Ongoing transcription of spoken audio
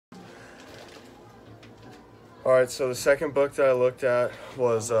All right, so the second book that I looked at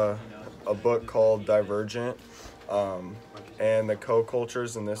was a book called Divergent. Um, and the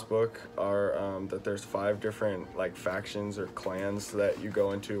co-cultures in this book are that there's five different like factions or clans that you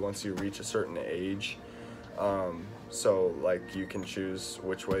go into once you reach a certain age. So like you can choose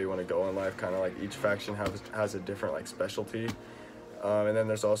which way you want to go in life. Kind of like each faction has a different like specialty. And then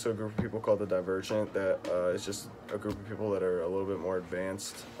there's also a group of people called the Divergent that is just a group of people that are a little bit more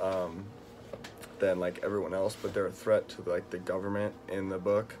advanced than like everyone else, but they're a threat to like the government in the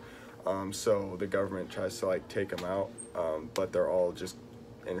book. So the government tries to like take them out, but they're all just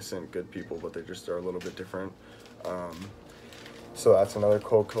innocent, good people, but they just are a little bit different. Um, so that's another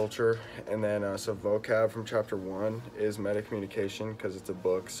cold culture. And then so vocab from chapter one is meta communication because it's a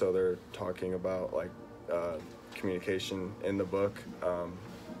book, so they're talking about like uh, communication in the book. I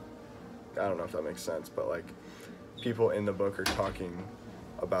don't know if that makes sense, but like people in the book are talking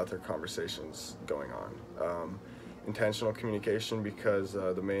about their conversations going on. Intentional communication because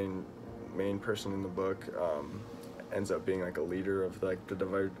the main person in the book ends up being like a leader of like the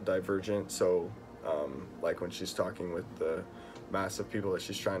Divergent. So like when she's talking with the mass of people that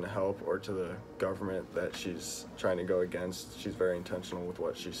she's trying to help or to the government that she's trying to go against, she's very intentional with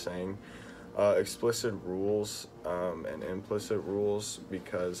what she's saying. Explicit rules and implicit rules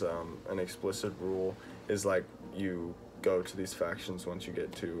because an explicit rule is like you go to these factions once you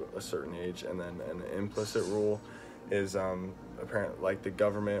get to a certain age, and then an implicit rule is apparently like the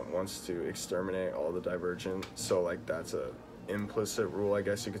government wants to exterminate all the Divergent, so like that's a implicit rule, I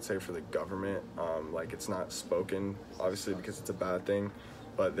guess you could say, for the government. Like it's not spoken obviously because it's a bad thing,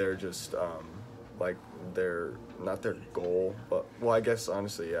 but they're just like they're not their goal, but well, I guess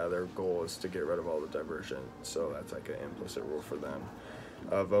honestly, yeah, their goal is to get rid of all the Divergent, so that's like an implicit rule for them.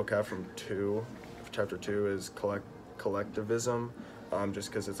 Vocab from chapter two is collectivism, just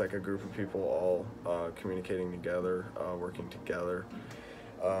because it's like a group of people all communicating together, working together.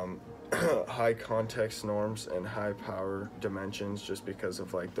 Um, high context norms and high power dimensions, just because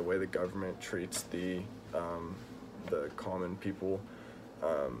of like the way the government treats the common people,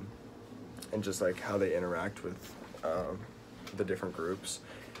 and just like how they interact with the different groups.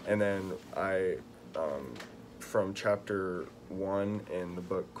 And then from chapter one in the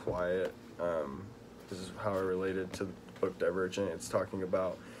book Quiet, this is how I related to the book Divergent. It's talking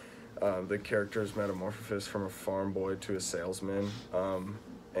about the character's metamorphosis from a farm boy to a salesman,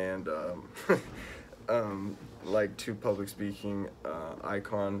 and like to public speaking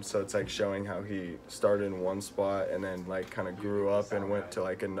icon. So it's like showing how he started in one spot and then like kind of grew up and went to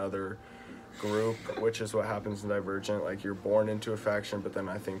like another group, which is what happens in Divergent. Like you're born into a faction, but then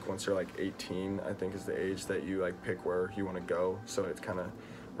I think once you're like 18, I think is the age that you like pick where you want to go. So it kind of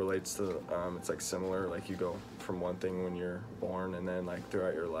relates to it's like similar, like you go from one thing when you're born, and then like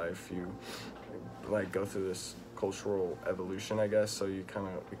throughout your life you like go through this cultural evolution, I guess, so you kind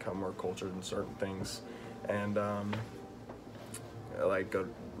of become more cultured in certain things, and like go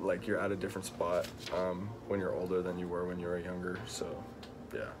like you're at a different spot when you're older than you were when you were younger. So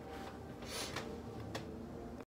yeah.